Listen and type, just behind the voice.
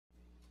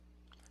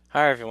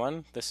Hi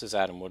everyone, this is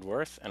Adam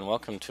Woodworth, and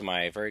welcome to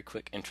my very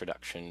quick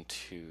introduction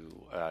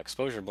to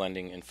exposure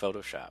blending in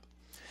Photoshop.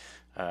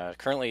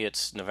 Currently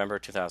it's November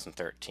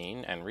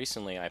 2013, and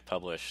recently I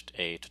published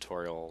a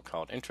tutorial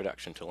called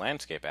Introduction to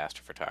Landscape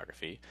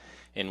Astrophotography,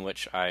 in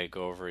which I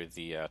go over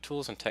the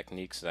tools and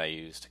techniques that I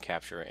use to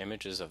capture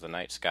images of the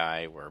night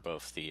sky where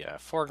both the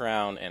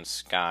foreground and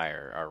sky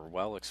are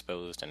well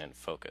exposed and in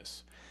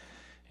focus.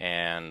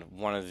 And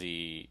one of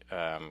the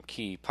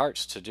key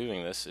parts to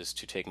doing this is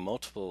to take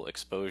multiple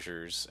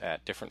exposures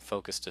at different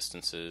focus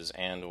distances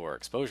and or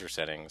exposure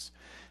settings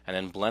and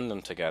then blend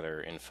them together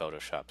in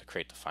Photoshop to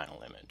create the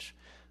final image.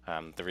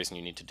 The reason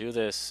you need to do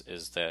this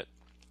is that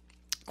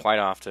quite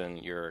often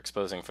you're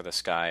exposing for the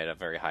sky at a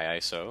very high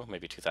ISO,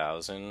 maybe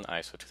 2000,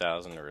 ISO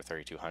 2000 or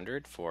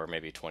 3200 for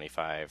maybe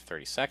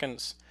 25-30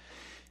 seconds,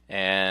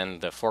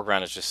 and the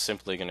foreground is just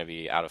simply going to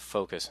be out of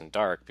focus and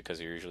dark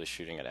because you're usually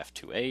shooting at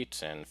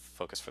f2.8 and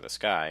focus for the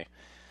sky.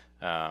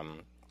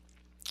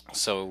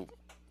 So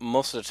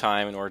most of the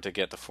time, in order to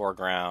get the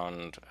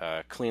foreground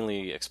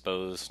cleanly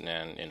exposed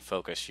and in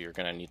focus, you're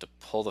going to need to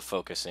pull the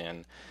focus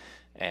in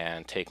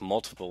and take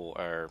multiple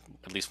or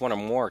at least one or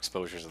more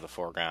exposures of the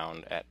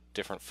foreground at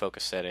different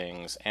focus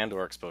settings and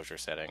or exposure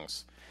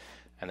settings,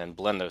 and then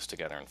blend those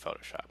together in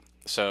Photoshop.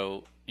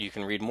 So you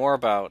can read more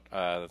about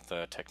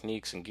the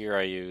techniques and gear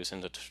I use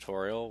in the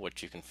tutorial,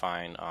 which you can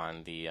find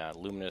on the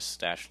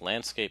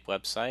Luminous-Landscape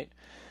website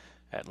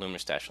at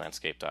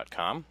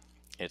luminous-landscape.com.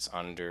 It's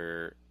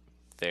under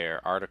their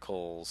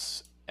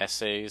articles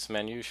essays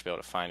menu. You should be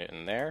able to find it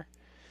in there.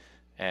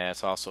 And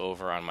it's also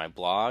over on my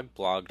blog,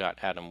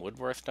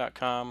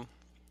 blog.adamwoodworth.com.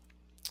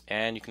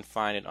 And you can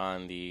find it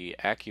on the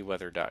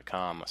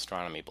AccuWeather.com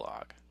astronomy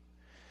blog.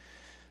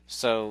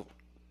 So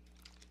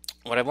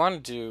what I want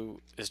to do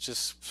is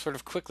just sort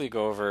of quickly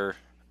go over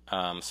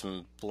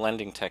some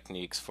blending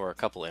techniques for a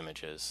couple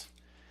images,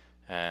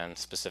 and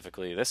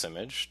specifically this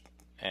image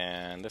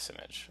and this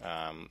image.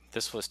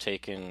 This was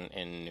taken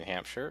in New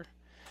Hampshire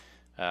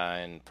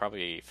in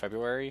probably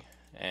February,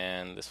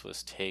 and this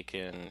was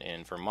taken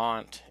in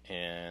Vermont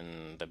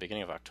in the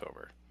beginning of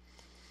October.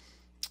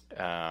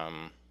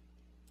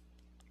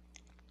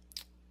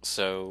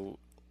 So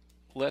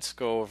let's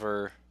go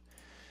over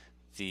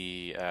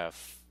the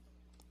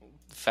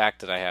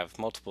fact that I have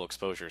multiple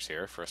exposures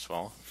here, first of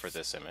all, for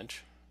this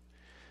image.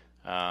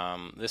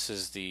 This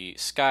is the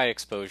sky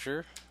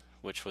exposure,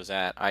 which was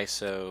at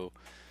ISO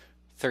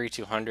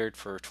 3200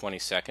 for 20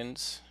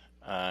 seconds,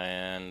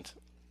 and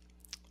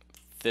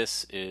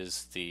this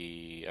is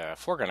the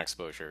foreground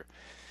exposure,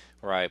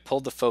 where I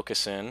pulled the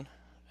focus in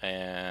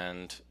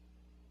and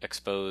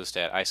exposed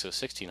at ISO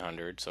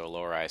 1600, so a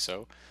lower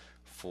ISO,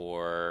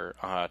 for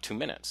 2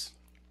 minutes.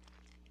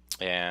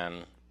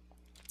 And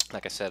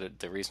like I said,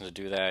 the reason to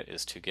do that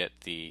is to get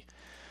the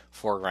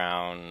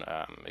foreground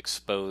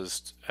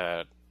exposed,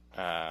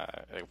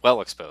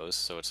 well exposed,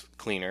 so it's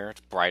cleaner,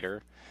 it's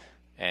brighter,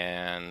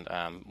 and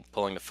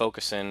pulling the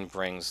focus in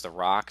brings the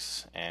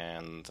rocks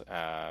and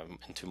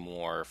into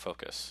more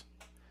focus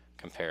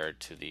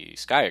compared to the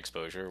sky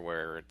exposure,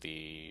 where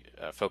the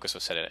focus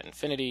was set at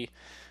infinity.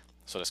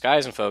 So the sky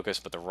is in focus,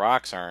 but the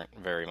rocks aren't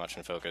very much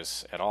in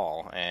focus at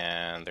all,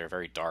 and they're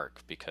very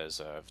dark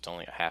because it's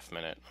only a half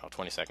minute,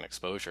 20-second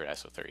exposure at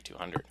ISO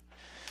 3200.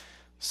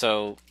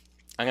 So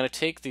I'm going to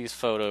take these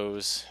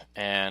photos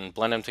and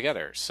blend them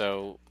together.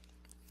 So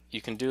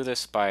you can do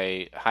this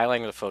by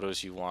highlighting the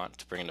photos you want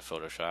to bring into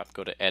Photoshop.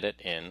 Go to Edit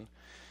In,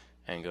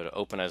 and go to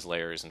Open as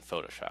Layers in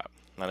Photoshop.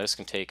 Now this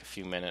can take a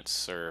few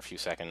minutes or a few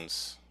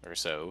seconds or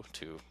so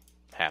to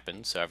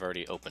happen, so I've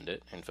already opened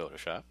it in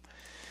Photoshop.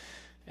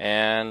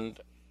 And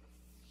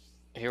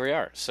here we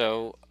are.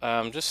 So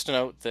just to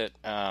note that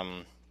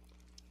I'm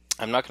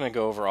not going to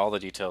go over all the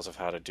details of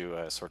how to do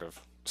a sort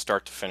of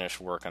start to finish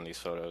work on these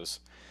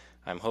photos.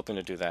 I'm hoping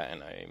to do that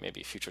in a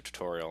maybe future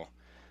tutorial,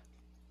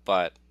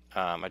 but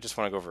I just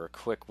want to go over a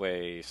quick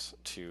way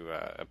to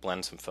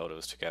blend some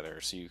photos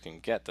together so you can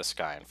get the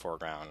sky and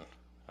foreground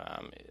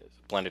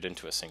blended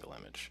into a single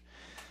image.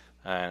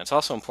 And it's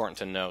also important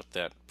to note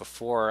that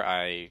before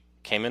I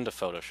came into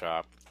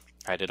Photoshop,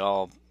 I did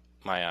all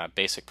my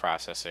basic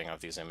processing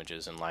of these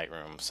images in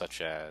Lightroom,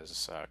 such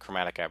as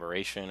chromatic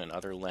aberration and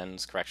other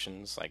lens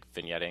corrections like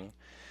vignetting,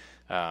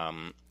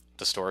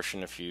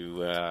 distortion if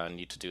you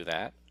need to do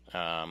that,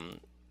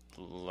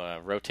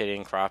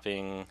 rotating,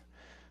 cropping,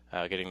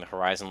 getting the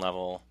horizon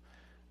level,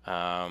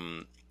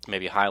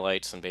 maybe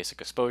highlights and basic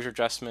exposure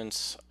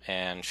adjustments,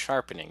 and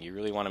sharpening. You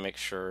really want to make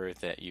sure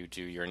that you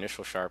do your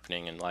initial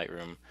sharpening in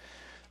Lightroom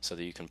so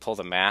that you can pull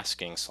the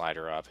masking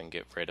slider up and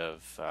get rid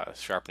of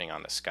sharpening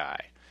on the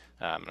sky.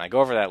 And I go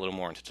over that a little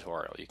more in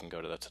tutorial. You can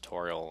go to the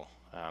tutorial,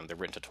 the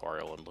written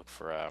tutorial, and look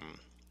for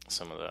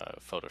some of the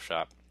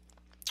Photoshop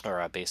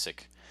or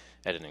basic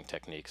editing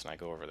techniques, and I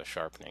go over the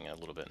sharpening a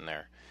little bit in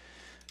there.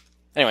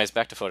 Anyways,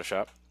 back to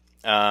Photoshop.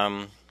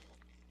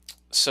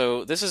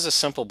 So this is a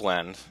simple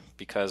blend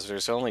because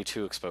there's only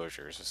two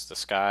exposures. It's the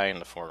sky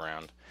and the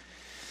foreground.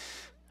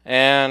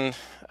 And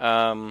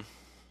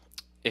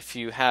If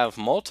you have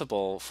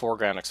multiple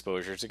foreground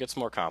exposures, it gets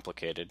more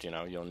complicated.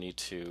 You'll need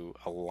to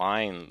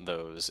align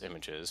those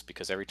images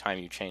because every time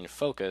you change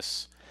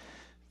focus,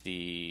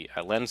 the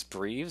lens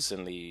breathes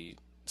and the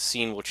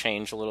scene will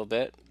change a little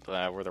bit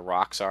where the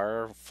rocks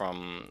are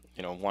from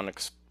one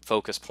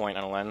focus point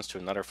on a lens to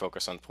another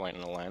focus on point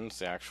on a lens.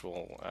 The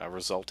actual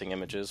resulting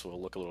images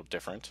will look a little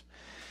different,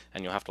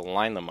 and you'll have to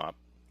line them up.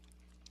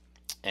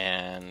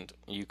 And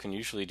you can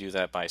usually do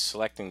that by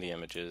selecting the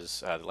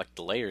images, like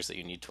the layers that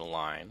you need to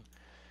align,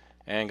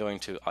 and going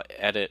to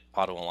edit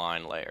auto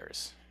align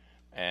layers,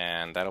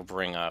 and that'll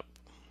bring up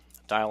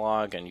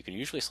dialog, and you can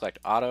usually select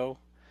auto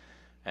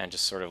and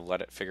just sort of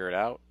let it figure it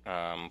out,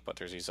 but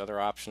there's these other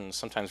options.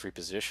 Sometimes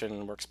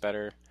reposition works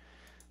better.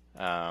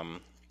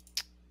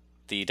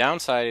 The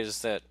downside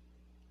is that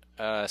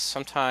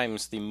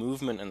sometimes the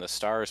movement in the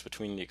stars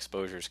between the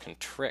exposures can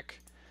trick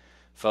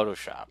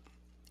Photoshop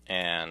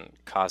and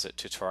cause it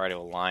to try to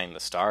align the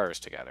stars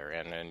together,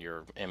 and then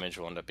your image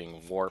will end up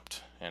being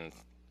warped and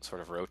sort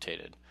of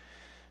rotated.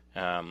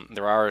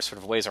 There are sort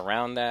of ways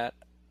around that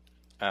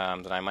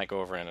that I might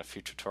go over in a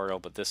future tutorial,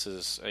 but this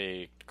is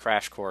a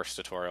crash course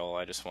tutorial.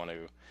 I just want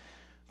to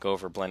go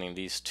over blending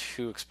these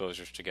two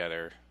exposures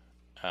together.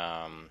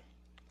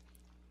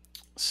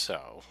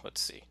 So let's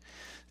see.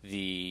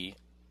 The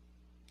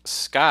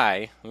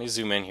sky, let me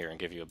zoom in here and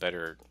give you a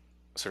better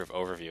sort of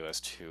overview as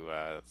to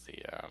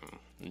the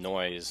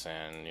noise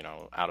and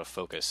out of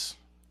focus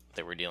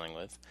that we're dealing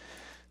with.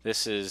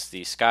 This is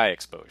the sky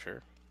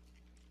exposure.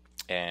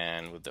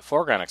 And with the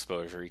foreground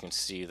exposure, you can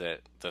see that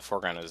the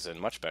foreground is in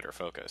much better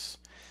focus.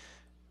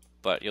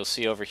 But you'll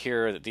see over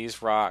here that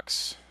these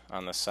rocks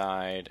on the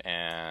side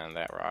and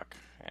that rock,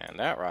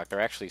 they're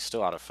actually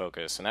still out of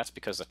focus. And that's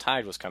because the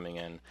tide was coming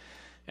in,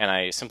 and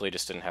I simply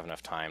just didn't have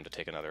enough time to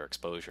take another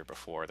exposure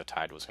before the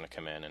tide was going to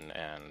come in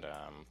and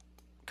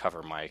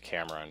cover my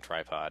camera and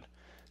tripod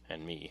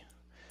and me.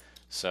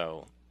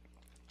 So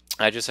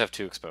I just have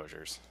two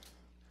exposures.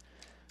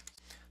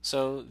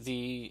 So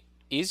the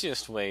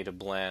easiest way to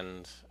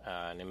blend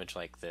an image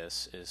like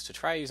this is to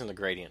try using the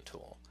gradient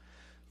tool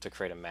to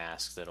create a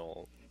mask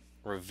that'll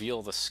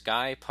reveal the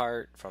sky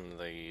part from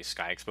the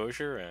sky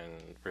exposure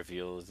and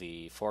reveal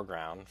the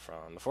foreground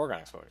from the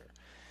foreground exposure.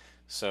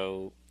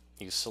 So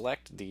you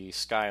select the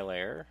sky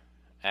layer,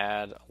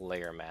 add a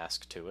layer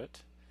mask to it,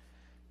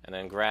 and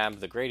then grab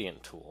the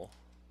gradient tool.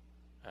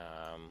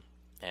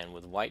 And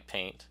with white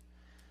paint,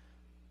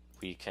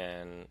 we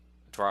can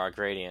draw a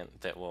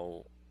gradient that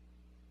will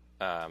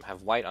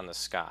have white on the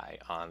sky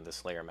on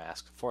this layer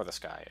mask for the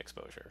sky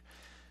exposure.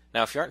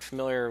 Now, if you aren't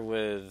familiar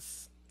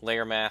with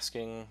layer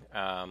masking,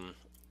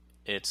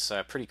 it's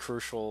a pretty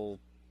crucial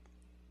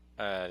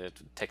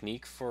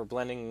technique for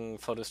blending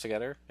photos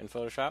together in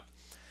Photoshop.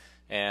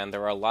 And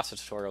there are lots of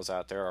tutorials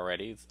out there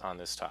already on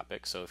this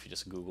topic, so if you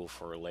just Google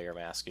for layer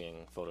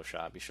masking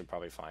Photoshop, you should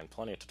probably find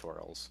plenty of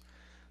tutorials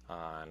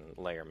on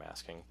layer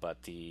masking.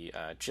 But the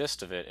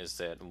gist of it is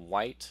that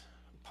white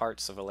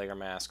parts of a layer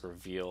mask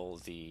reveal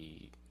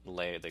the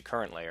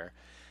current layer,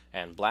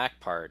 and black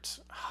parts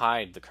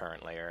hide the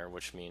current layer,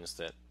 which means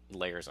that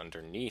layers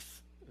underneath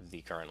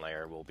the current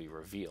layer will be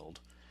revealed.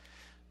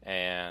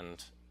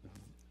 And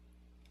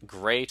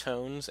gray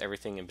tones,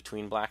 everything in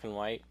between black and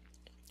white,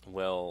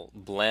 will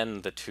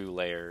blend the two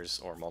layers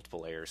or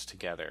multiple layers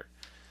together,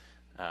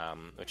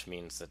 which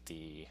means that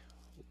the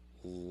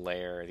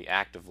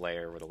active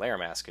layer where the layer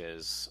mask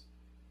is,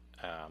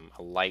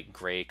 a light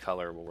gray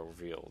color will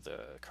reveal the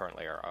current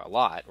layer a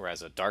lot,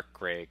 whereas a dark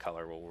gray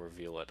color will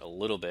reveal it a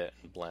little bit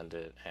and blend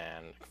it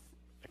and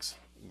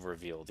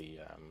reveal the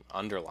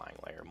underlying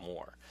layer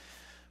more.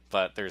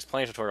 But there's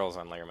plenty of tutorials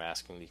on layer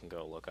masking that you can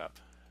go look up.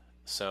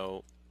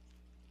 So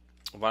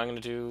what I'm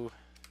going to do,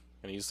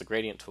 I'm going to use the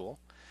gradient tool,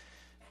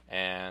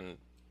 and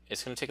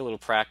it's going to take a little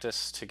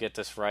practice to get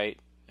this right,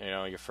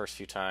 your first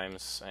few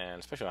times,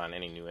 and especially on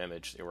any new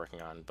image that you're working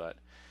on. But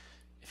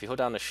if you hold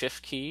down the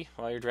Shift key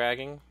while you're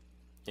dragging,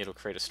 it'll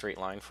create a straight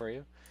line for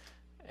you.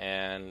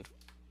 And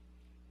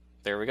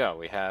there we go.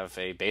 We have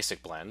a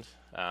basic blend.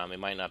 It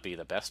might not be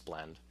the best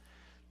blend,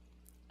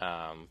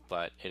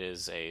 but it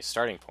is a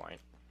starting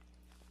point.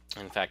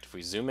 In fact, if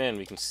we zoom in,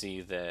 we can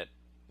see that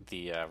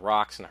the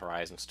rocks and the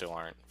horizon still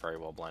aren't very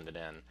well blended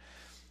in.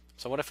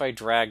 So what if I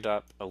dragged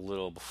up a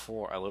little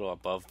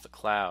above the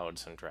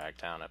clouds and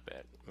dragged down a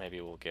bit? Maybe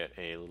we'll get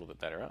a little bit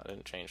better. Oh, it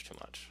didn't change too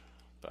much.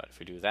 But if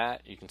we do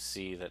that, you can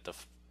see that the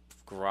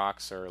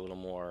rocks are a little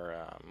more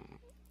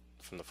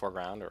from the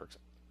foreground, or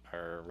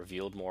are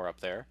revealed more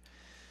up there.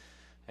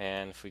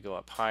 And if we go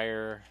up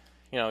higher,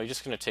 you're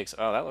just going to take,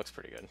 oh, that looks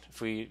pretty good.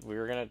 If we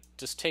were going to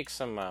just take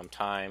some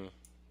time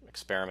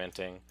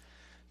experimenting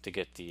to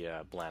get the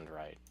blend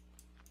right.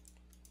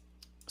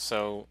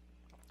 So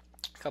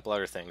a couple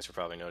other things you're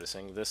probably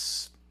noticing.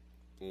 This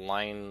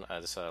line,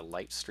 this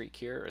light streak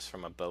here, is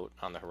from a boat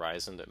on the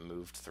horizon that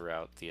moved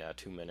throughout the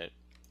 2-minute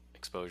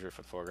exposure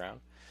for the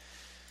foreground.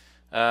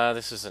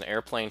 This is an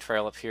airplane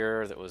trail up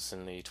here that was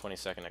in the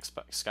 20-second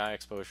sky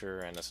exposure,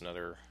 and there's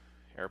another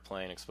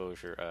airplane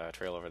exposure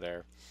trail over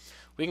there.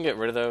 We can get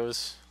rid of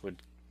those with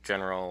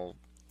general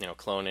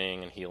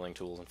cloning and healing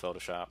tools in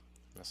Photoshop.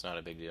 That's not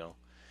a big deal.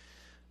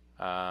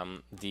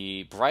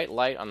 The bright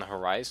light on the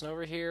horizon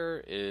over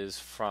here is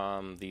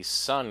from the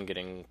sun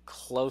getting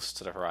close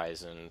to the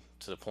horizon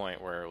to the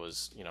point where it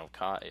was,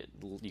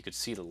 you could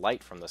see the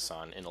light from the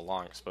sun in a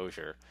long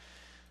exposure.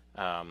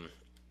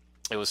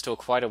 It was still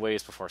quite a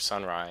ways before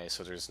sunrise,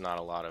 so there's not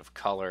a lot of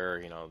color.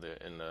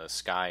 And the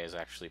sky is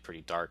actually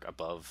pretty dark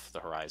above the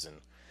horizon.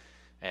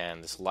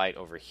 And this light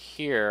over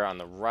here on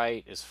the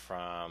right is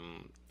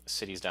from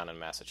cities down in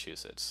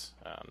Massachusetts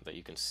that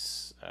you can,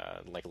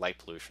 like light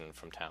pollution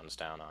from towns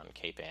down on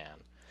Cape Ann.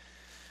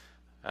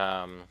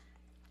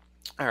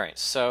 All right,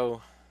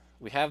 so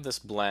we have this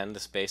blend,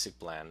 this basic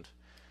blend,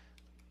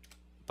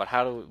 but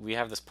we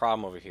have this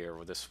problem over here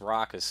where this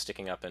rock is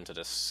sticking up into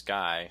the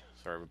sky,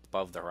 sort of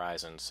above the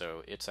horizon,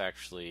 so it's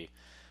actually,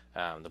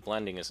 the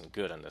blending isn't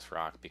good on this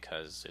rock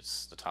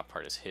because the top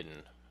part is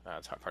hidden. The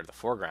top part of the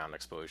foreground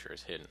exposure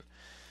is hidden.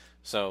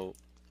 So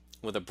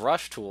with a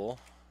brush tool,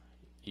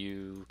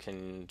 you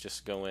can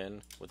just go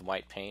in with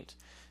white paint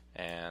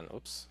and,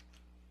 oops,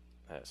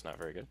 that's not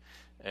very good.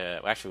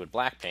 Actually with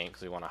black paint,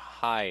 because we want to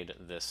hide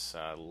this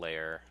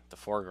layer, the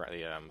foreground,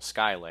 the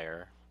sky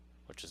layer,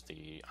 which is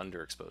the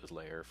underexposed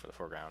layer for the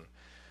foreground,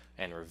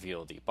 and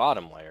reveal the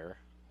bottom layer,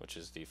 which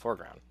is the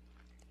foreground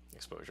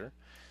exposure.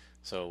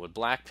 So with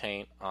black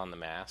paint on the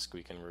mask,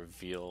 we can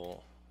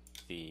reveal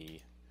the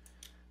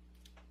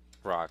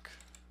rock,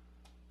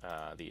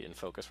 the in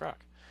focus rock.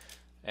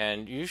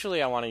 And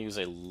usually I want to use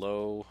a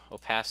low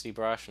opacity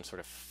brush and sort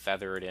of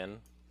feather it in,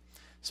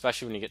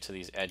 especially when you get to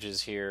these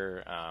edges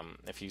here.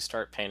 If you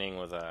start painting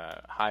with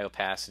a high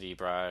opacity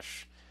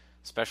brush,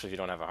 especially if you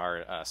don't have a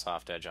hard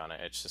soft edge on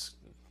it, it's just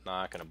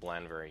not going to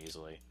blend very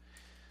easily.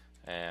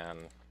 And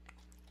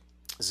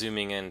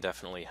zooming in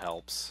definitely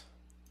helps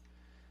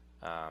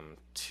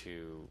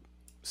to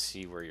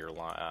see where your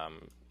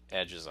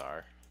edges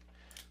are.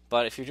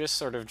 But if you're just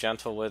sort of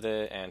gentle with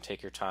it and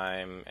take your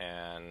time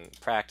and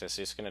practice,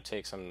 it's going to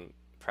take some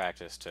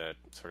practice to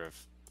sort of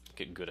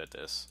get good at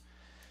this.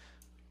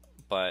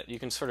 But you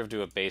can sort of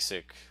do a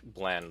basic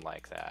blend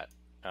like that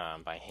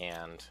by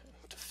hand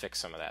to fix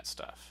some of that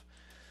stuff.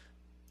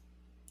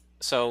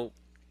 So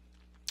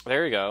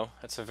there you go.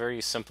 That's a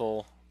very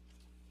simple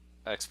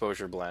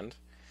exposure blend.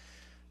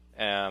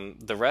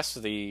 The rest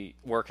of the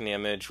work in the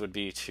image would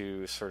be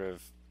to sort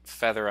of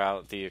feather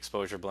out the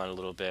exposure blend a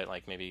little bit,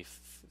 like maybe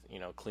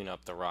clean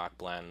up the rock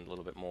blend a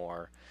little bit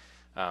more.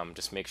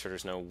 Just make sure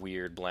there's no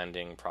weird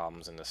blending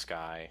problems in the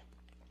sky.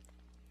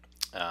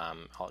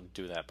 I'll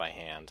do that by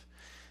hand.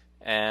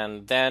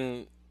 And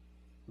then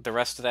the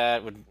rest of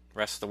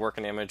the work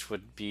in the image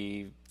would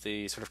be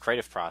the sort of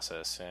creative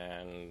process,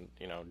 and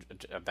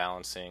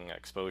balancing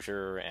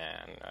exposure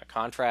and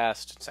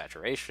contrast, and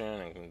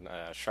saturation,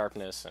 and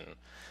sharpness, and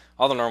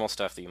all the normal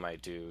stuff that you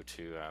might do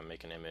to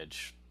make an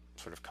image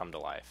sort of come to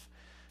life.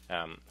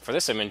 For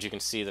this image, you can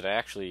see that I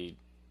actually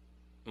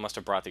must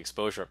have brought the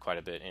exposure up quite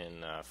a bit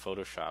in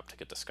Photoshop to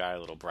get the sky a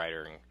little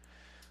brighter,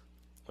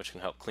 which can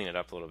help clean it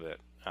up a little bit.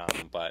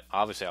 But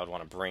obviously, I would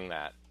want to bring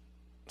that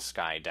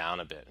sky down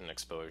a bit in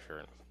exposure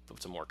and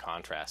put some more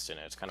contrast in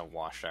it. It's kind of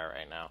washed out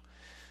right now,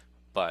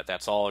 but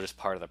that's all just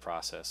part of the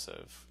process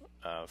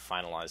of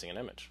finalizing an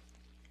image.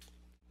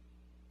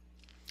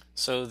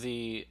 So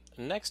the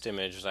next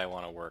image that I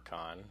want to work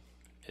on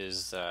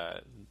is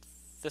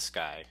this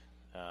guy.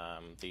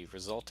 The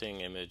resulting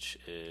image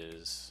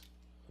is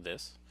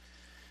this,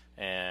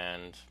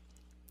 and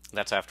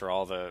that's after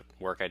all the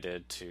work I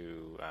did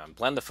to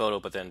blend the photo,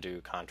 but then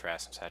do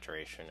contrast and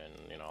saturation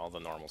and all the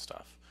normal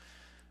stuff.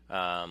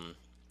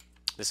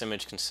 This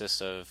image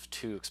consists of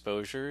 2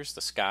 exposures.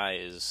 The sky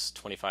is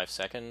 25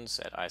 seconds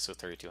at ISO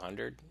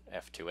 3200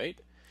 f2.8,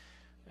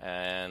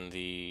 and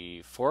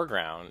the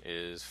foreground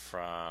is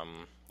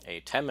from a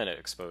 10-minute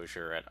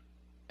exposure at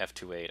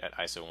f2.8 at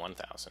ISO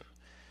 1000.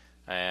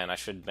 And I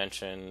should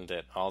mention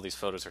that all these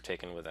photos are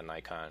taken with a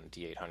Nikon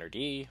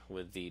D800E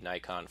with the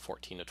Nikon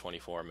 14 to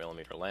 24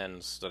 millimeter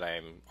lens that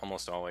I'm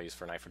almost always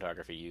for night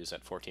photography use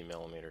at 14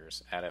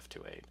 millimeters at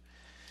f2.8.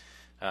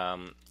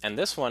 And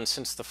this one,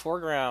 since the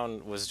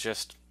foreground was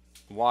just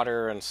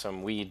water and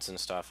some weeds and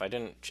stuff, I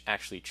didn't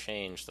actually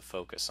change the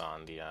focus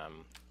on the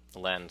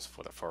lens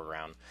for the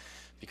foreground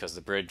because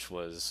the bridge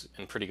was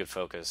in pretty good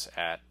focus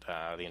at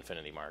the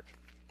infinity mark.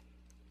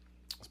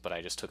 But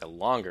I just took a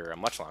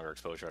much longer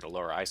exposure at a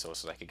lower ISO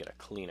so that I could get a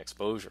clean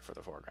exposure for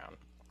the foreground.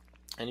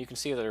 And you can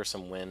see that there's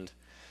some wind.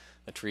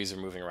 The trees are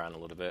moving around a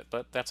little bit,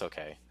 but that's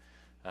okay.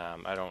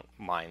 I don't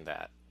mind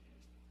that.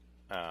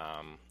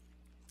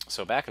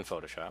 So back in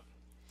Photoshop,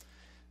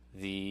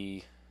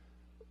 this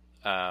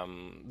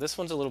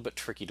one's a little bit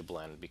tricky to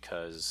blend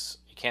because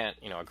you can't,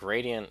 a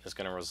gradient is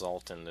going to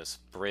result in this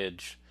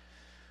bridge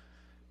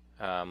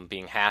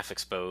being half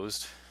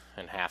exposed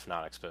and half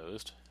not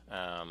exposed.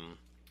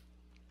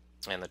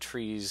 And the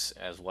trees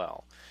as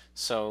well.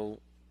 So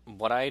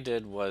what I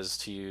did was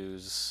to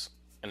use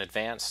an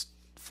advanced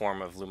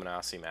form of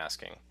luminosity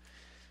masking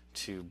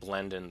to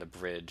blend in the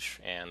bridge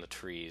and the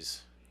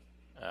trees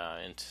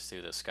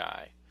into the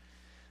sky.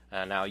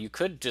 Now you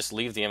could just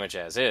leave the image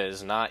as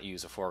is, not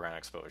use a foreground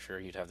exposure.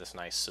 You'd have this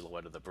nice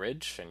silhouette of the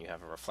bridge, and you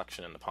have a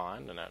reflection in the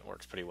pond, and that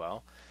works pretty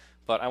well.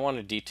 But I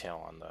wanted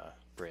detail on the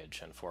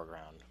bridge and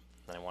foreground,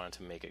 and I wanted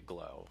to make it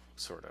glow,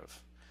 sort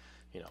of,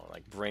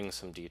 like bring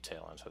some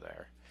detail into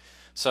there.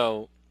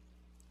 So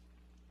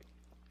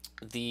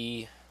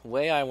the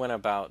way I went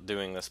about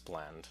doing this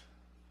blend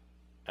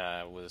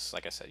was,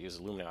 like I said, use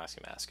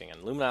luminosity masking.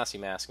 And luminosity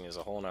masking is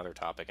a whole other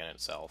topic in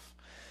itself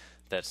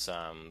that's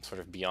sort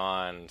of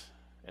beyond.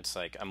 It's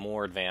like a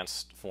more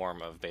advanced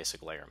form of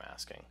basic layer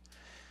masking.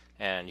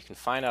 And you can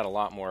find out a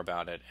lot more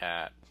about it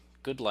at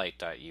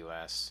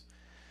goodlight.us,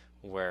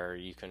 where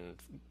you can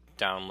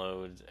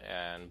download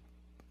and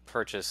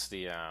purchase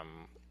the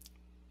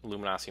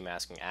luminosity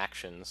masking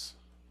actions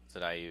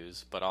that I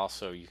use, but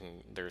also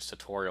there's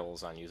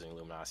tutorials on using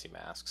luminosity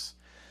masks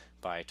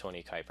by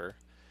Tony Kuiper.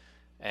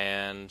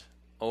 And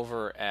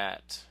over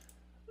at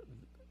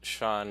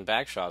Sean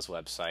Bagshaw's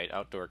website,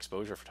 Outdoor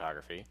Exposure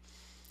Photography,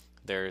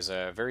 there's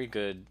a very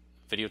good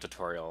video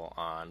tutorial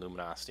on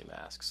luminosity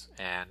masks.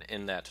 And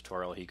in that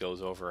tutorial, he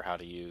goes over how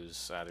to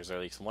use, there's at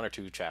least 1 or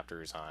 2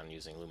 chapters on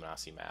using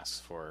luminosity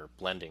masks for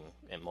blending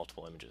in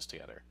multiple images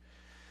together.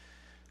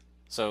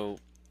 So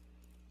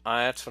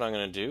that's what I'm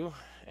going to do,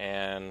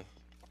 and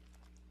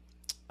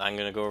I'm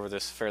going to go over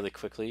this fairly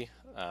quickly.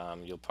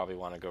 You'll probably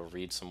want to go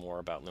read some more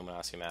about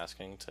luminosity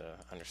masking to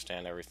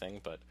understand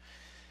everything, but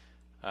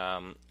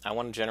I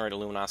want to generate a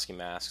luminosity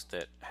mask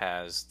that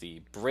has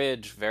the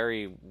bridge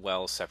very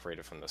well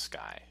separated from the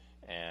sky,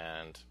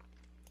 and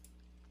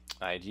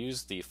I'd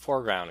use the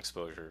foreground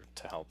exposure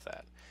to help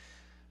that,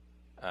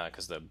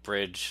 because the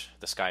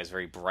sky is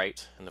very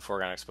bright in the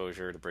foreground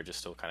exposure, the bridge is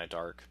still kind of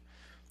dark,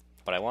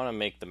 but I want to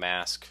make the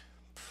mask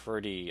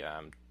pretty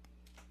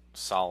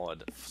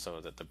solid so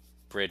that the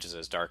bridge is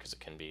as dark as it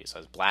can be, so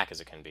as black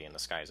as it can be, and the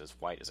sky is as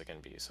white as it can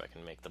be, so I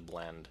can make the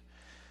blend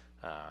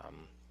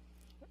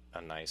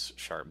a nice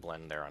sharp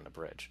blend there on the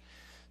bridge.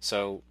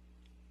 So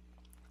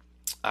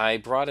I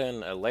brought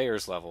in a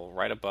layers level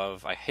right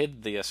above. I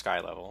hid the sky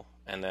level,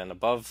 and then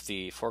above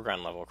the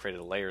foreground level created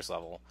a layers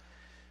level,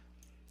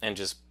 and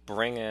just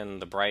bring in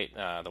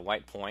the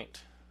white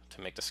point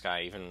to make the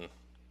sky even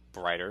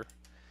brighter,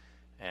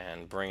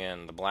 and bring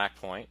in the black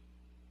point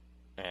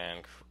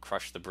and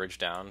crush the bridge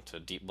down to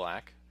deep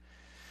black.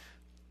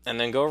 And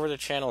then go over the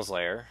channels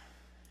layer,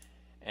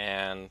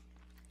 and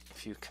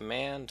if you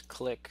command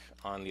click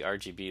on the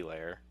RGB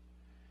layer,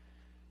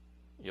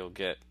 you'll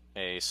get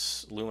a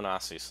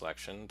luminosity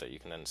selection that you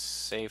can then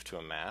save to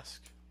a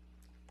mask.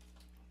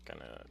 I'm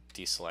gonna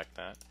deselect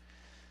that,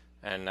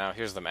 and now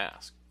here's the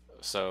mask.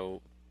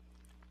 So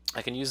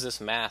I can use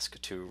this mask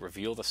to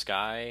reveal the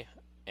sky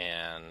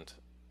and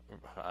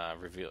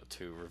reveal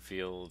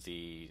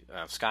the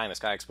sky and the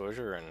sky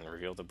exposure, and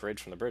reveal the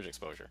bridge from the bridge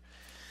exposure.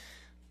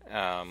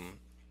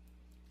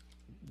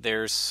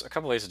 There's a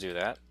couple ways to do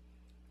that,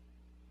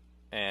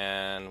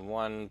 and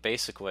one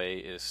basic way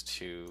is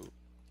to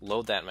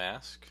load that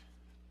mask,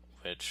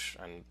 which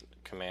I'm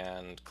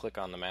command click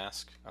on the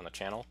mask on the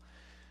channel,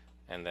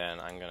 and then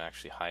I'm going to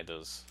actually hide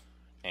those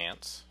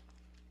ants,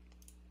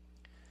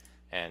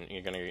 and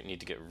you're going to need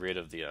to get rid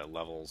of the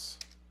levels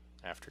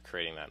after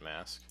creating that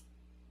mask.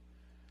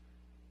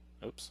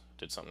 Oops,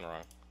 did something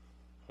wrong.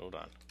 Hold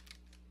on.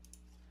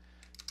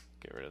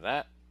 Get rid of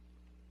that.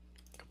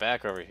 Go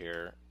back over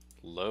here,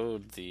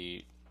 load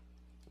the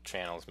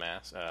channels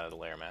mask, the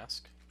layer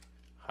mask,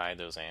 hide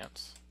those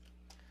ants,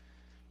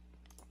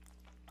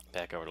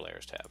 back over to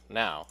layers tab.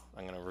 Now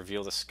I'm going to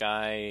reveal the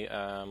sky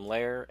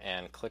layer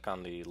and click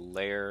on the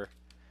layer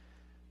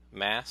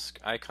mask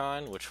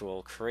icon, which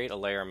will create a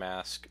layer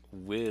mask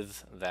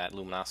with that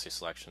luminosity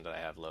selection that I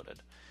have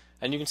loaded.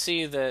 And you can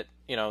see that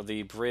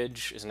the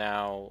bridge is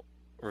now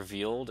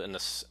revealed, and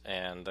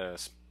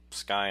the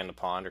sky and the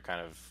pond are kind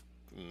of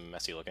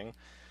messy looking.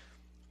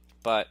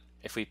 But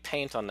if we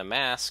paint on the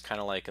mask,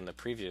 kind of like in the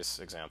previous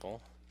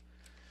example,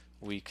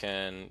 we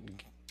can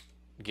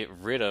get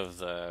rid of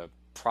the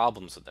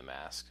problems with the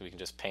mask. We can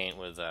just paint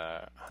with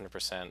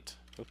 100%,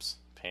 oops,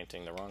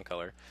 painting the wrong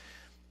color.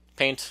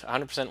 Paint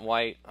 100%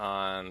 white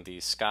on the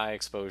sky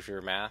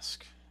exposure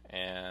mask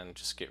and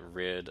just get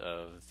rid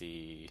of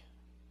the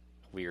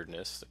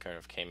weirdness that kind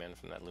of came in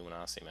from that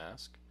luminosity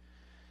mask.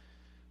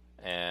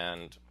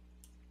 And,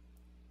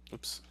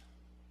 oops,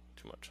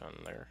 too much on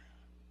there.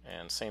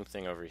 And same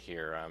thing over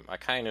here. I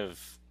kind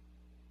of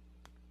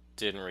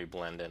didn't really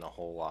blend in a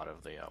whole lot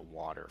of the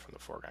water from the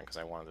foreground because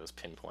I wanted those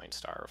pinpoint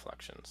star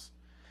reflections.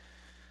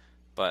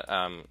 But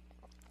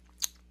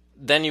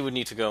then you would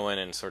need to go in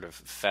and sort of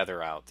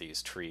feather out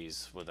these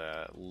trees with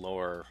a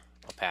lower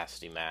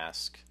opacity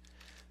mask.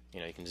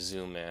 You can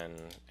zoom in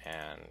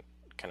and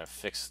kind of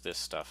fix this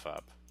stuff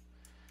up.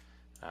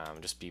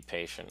 Just be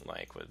patient,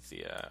 like with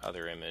the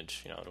other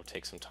image. It'll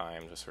take some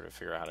time to sort of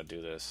figure out how to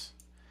do this.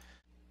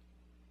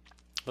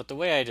 But the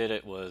way I did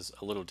it was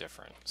a little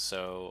different.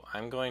 So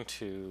I'm going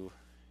to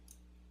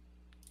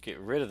get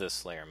rid of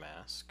this layer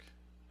mask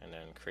and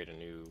then create a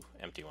new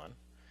empty one.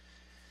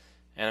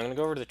 And I'm going to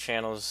go over to the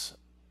channels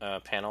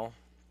panel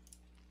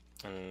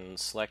and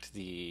select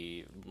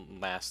the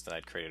mask that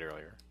I'd created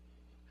earlier.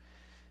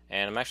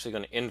 And I'm actually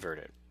going to invert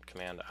it.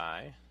 Command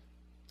I.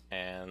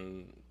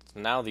 And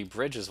now the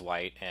bridge is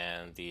white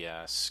and the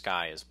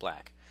sky is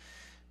black.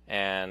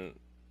 And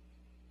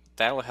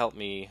that will help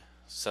me.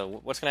 So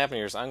what's going to happen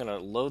here is I'm going to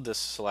load this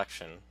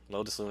selection,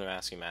 load this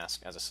Luminosity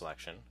mask as a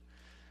selection,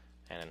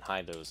 and then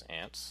hide those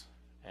ants.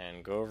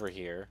 And go over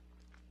here,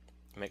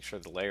 make sure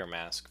the layer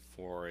mask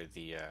for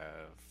the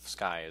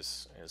sky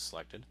is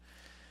selected.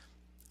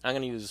 I'm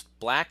going to use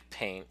black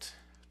paint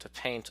to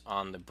paint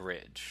on the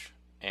bridge.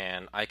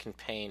 And I can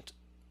paint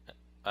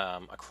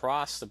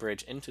across the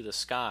bridge into the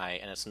sky,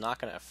 and it's not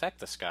going to affect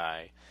the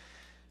sky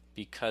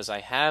because I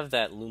have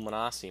that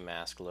luminosity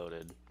mask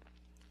loaded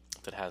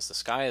that has the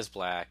sky as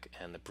black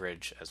and the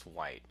bridge as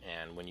white.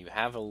 And when you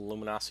have a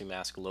luminosity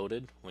mask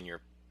loaded, when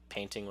you're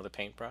painting with a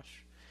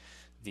paintbrush,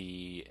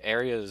 the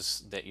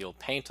areas that you'll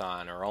paint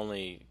on are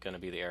only going to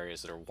be the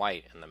areas that are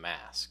white in the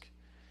mask.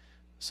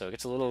 So it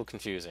gets a little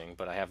confusing,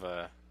 but I have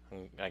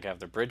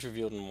the bridge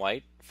revealed in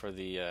white for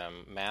the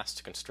mask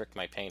to constrict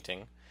my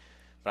painting.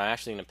 But I'm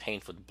actually going to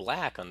paint with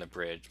black on the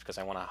bridge because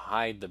I want to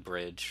hide the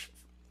bridge,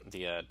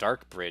 the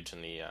dark bridge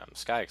in the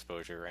sky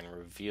exposure, and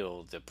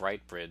reveal the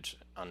bright bridge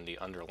on the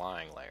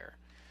underlying layer.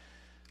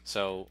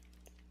 So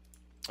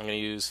I'm going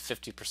to use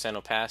 50%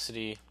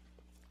 opacity.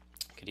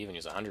 I could even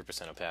use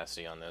 100%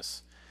 opacity on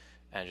this,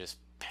 and just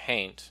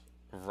paint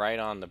right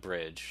on the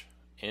bridge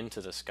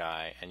into the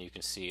sky, and you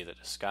can see that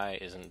the sky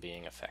isn't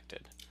being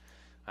affected.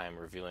 I'm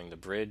revealing the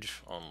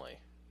bridge only.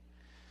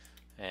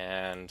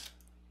 And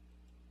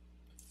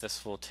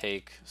this will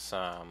take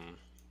some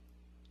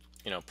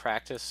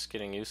practice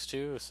getting used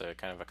to. It's a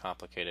kind of a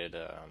complicated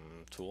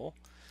tool,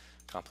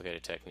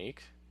 complicated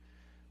technique,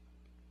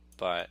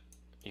 but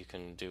you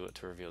can do it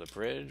to reveal the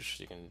bridge.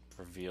 You can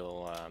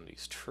reveal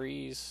these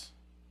trees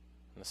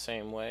in the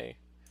same way,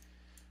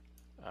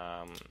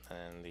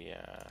 and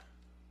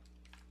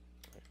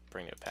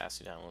bring the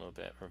opacity down a little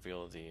bit,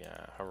 reveal the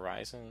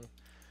horizon.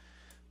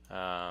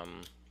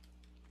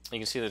 You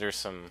can see that there's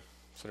some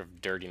sort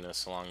of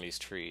dirtiness along these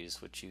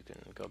trees, which you can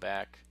go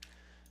back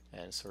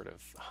and sort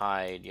of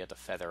hide. You have to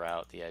feather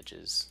out the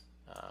edges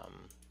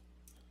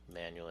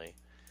manually.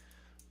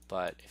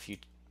 But if you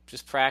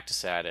just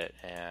practice at it,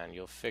 and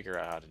you'll figure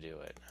out how to do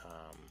it.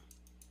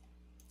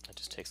 It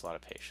just takes a lot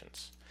of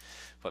patience.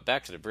 But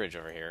back to the bridge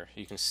over here,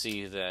 you can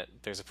see that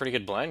there's a pretty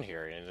good blend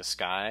here. In the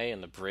sky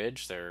and the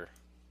bridge, they're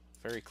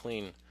very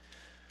clean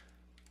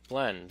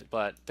blend.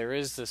 But there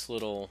is this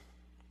little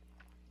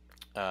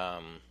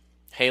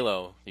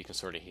halo you can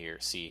sort of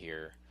see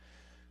here,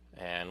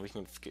 and we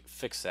can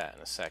fix that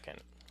in a second.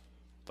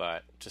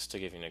 But just to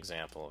give you an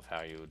example of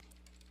how you would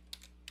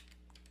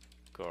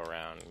go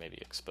around, maybe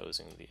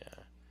exposing the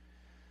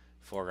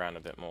foreground a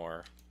bit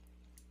more,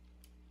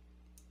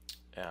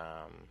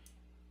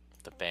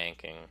 the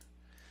banking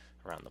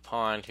around the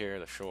pond here,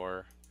 the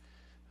shore,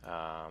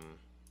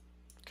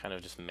 kind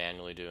of just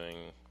manually doing,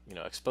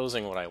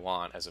 exposing what I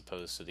want, as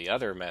opposed to the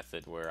other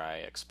method where I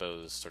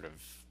expose sort of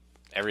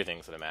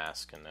everything for the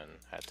mask and then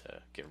had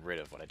to get rid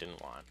of what I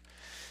didn't want.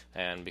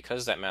 And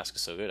because that mask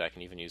is so good, I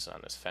can even use it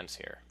on this fence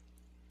here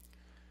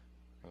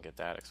and get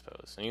that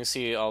exposed. And you can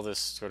see all this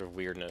sort of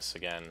weirdness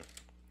again.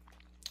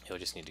 You'll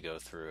just need to go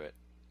through it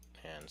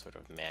and sort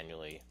of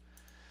manually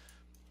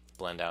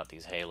blend out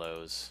these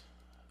halos.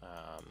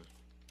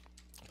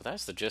 But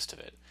that's the gist of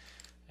it.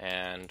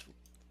 And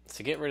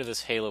to get rid of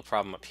this halo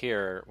problem up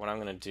here, what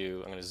I'm going to do,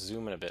 I'm going to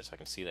zoom in a bit so I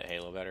can see the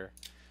halo better.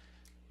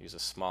 Use a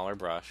smaller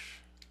brush,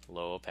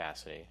 low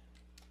opacity.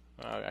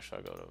 Actually,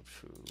 I'll go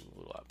to a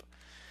little up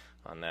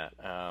on that.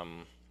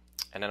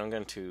 And then I'm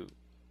going to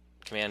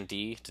Command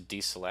D to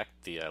deselect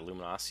the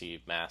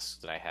luminosity mask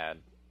that I had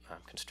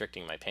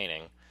constricting my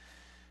painting.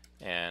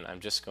 And I'm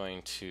just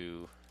going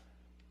to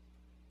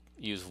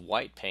use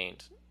white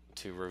paint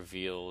to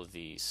reveal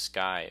the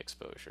sky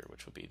exposure,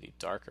 which will be the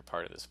darker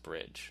part of this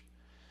bridge.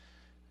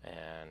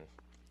 And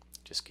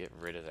just get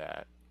rid of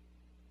that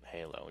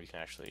halo. You can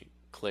actually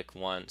click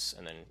once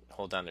and then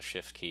hold down the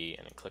Shift key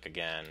and then click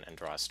again and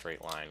draw a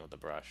straight line with the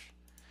brush.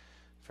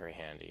 Very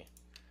handy.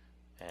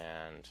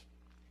 And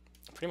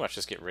pretty much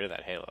just get rid of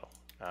that halo.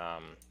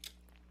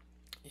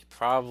 You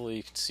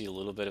probably can see a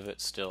little bit of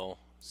it still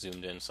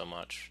zoomed in so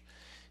much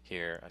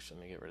here. Actually,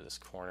 let me get rid of this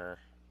corner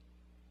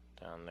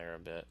down there a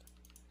bit.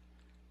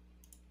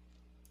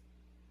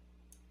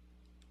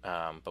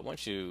 But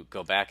once you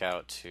go back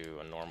out to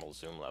a normal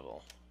zoom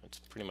level, it's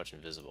pretty much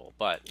invisible.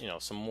 But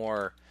some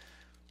more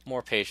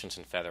patience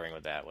and feathering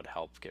with that would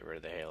help get rid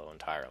of the halo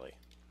entirely.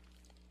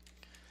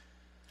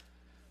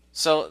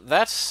 So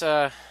that's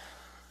the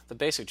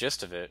basic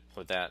gist of it,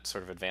 with that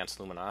sort of advanced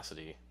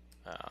luminosity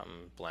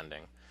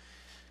blending.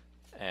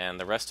 And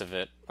the rest of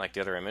it, like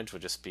the other image,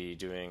 would just be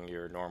doing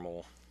your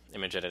normal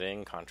image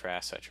editing,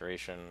 contrast,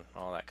 saturation,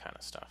 all that kind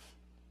of stuff.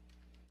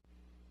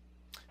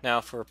 Now,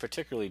 for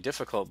particularly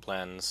difficult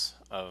blends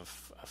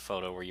of a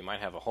photo where you might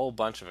have a whole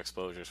bunch of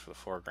exposures for the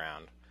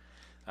foreground,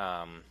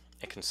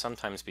 it can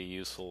sometimes be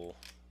useful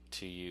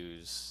to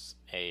use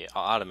an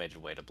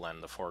automated way to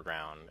blend the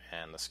foreground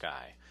and the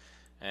sky.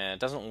 and it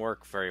doesn't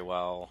work very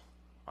well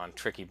on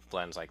tricky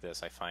blends like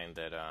this. I find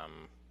that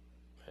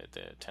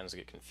it tends to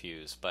get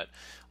confused. But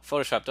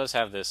Photoshop does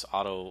have this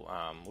auto,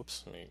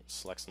 whoops, let me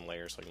select some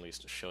layers so I can at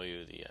least show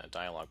you the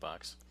dialog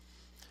box.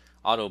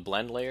 Auto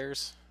blend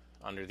layers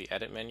under the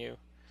edit menu,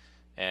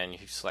 and you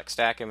select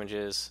stack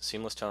images,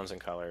 seamless tones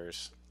and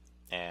colors,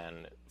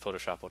 and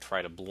Photoshop will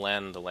try to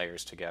blend the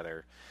layers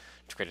together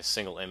to create a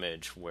single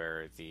image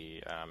where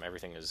the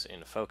everything is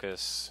in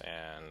focus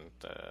and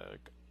the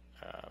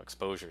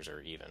exposures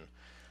are even.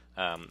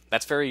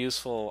 That's very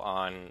useful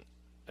on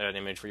an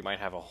image where you might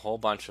have a whole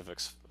bunch of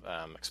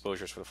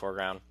exposures for the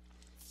foreground,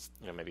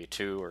 maybe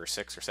 2 or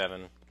 6 or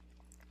 7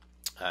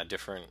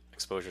 different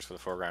exposures for the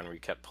foreground where you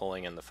kept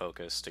pulling in the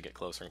focus to get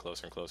closer and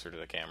closer and closer to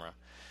the camera.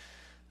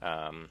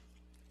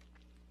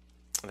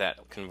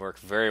 That can work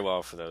very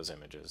well for those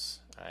images.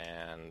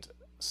 And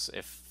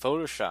if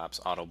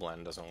Photoshop's auto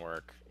blend doesn't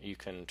work, you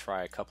can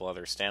try a couple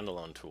other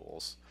standalone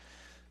tools.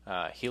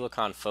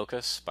 Helicon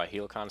Focus by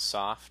Helicon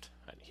Soft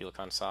at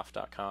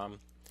heliconsoft.com,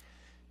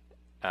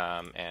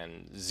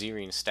 and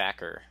Zerine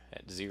Stacker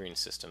at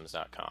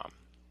zerinesystems.com.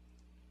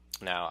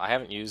 Now, I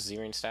haven't used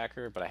Zerine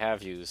Stacker, but I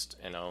have used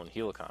and own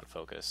Helicon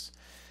Focus,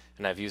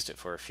 and I've used it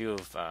for a few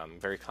of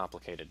very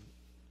complicated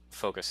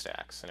focus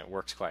stacks, and it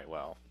works quite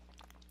well.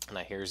 And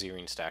I hear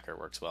Zerine Stacker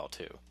works well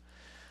too.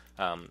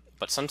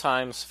 But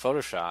sometimes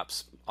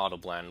Photoshop's auto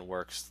blend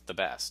works the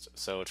best.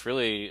 So it's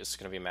going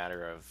to be a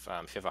matter of,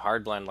 if you have a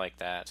hard blend like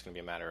that, it's going to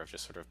be a matter of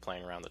just sort of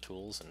playing around the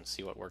tools and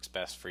see what works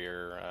best for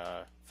your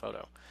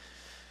photo.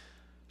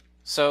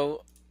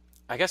 So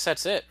I guess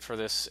that's it for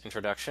this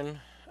introduction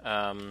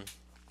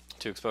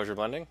to exposure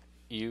blending.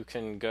 You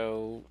can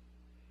go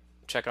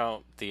check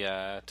out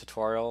the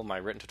tutorial, my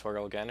written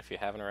tutorial again if you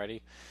haven't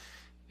already,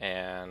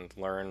 and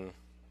learn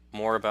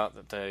more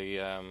about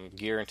the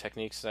gear and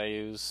techniques that I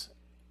use.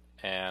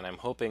 And I'm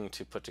hoping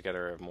to put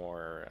together a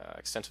more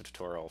extensive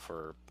tutorial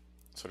for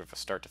sort of a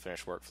start to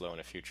finish workflow in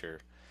the future.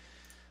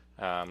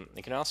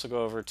 You can also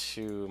go over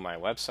to my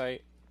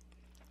website,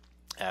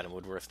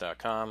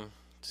 adamwoodworth.com,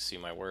 to see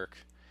my work,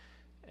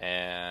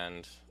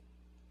 and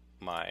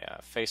my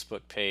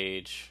Facebook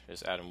page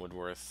is Adam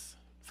Woodworth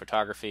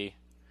Photography,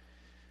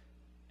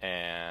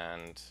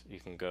 and you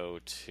can go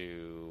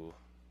to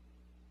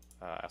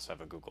I also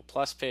have a Google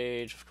Plus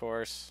page, of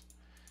course.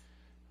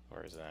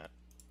 Where is that?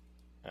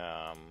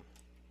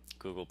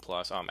 Google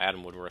Plus.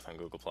 Adam Woodworth on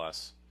Google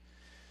Plus.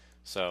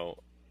 So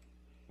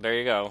there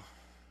you go.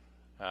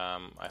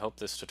 I hope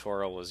this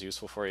tutorial was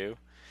useful for you,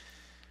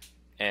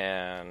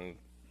 and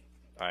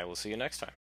I will see you next time.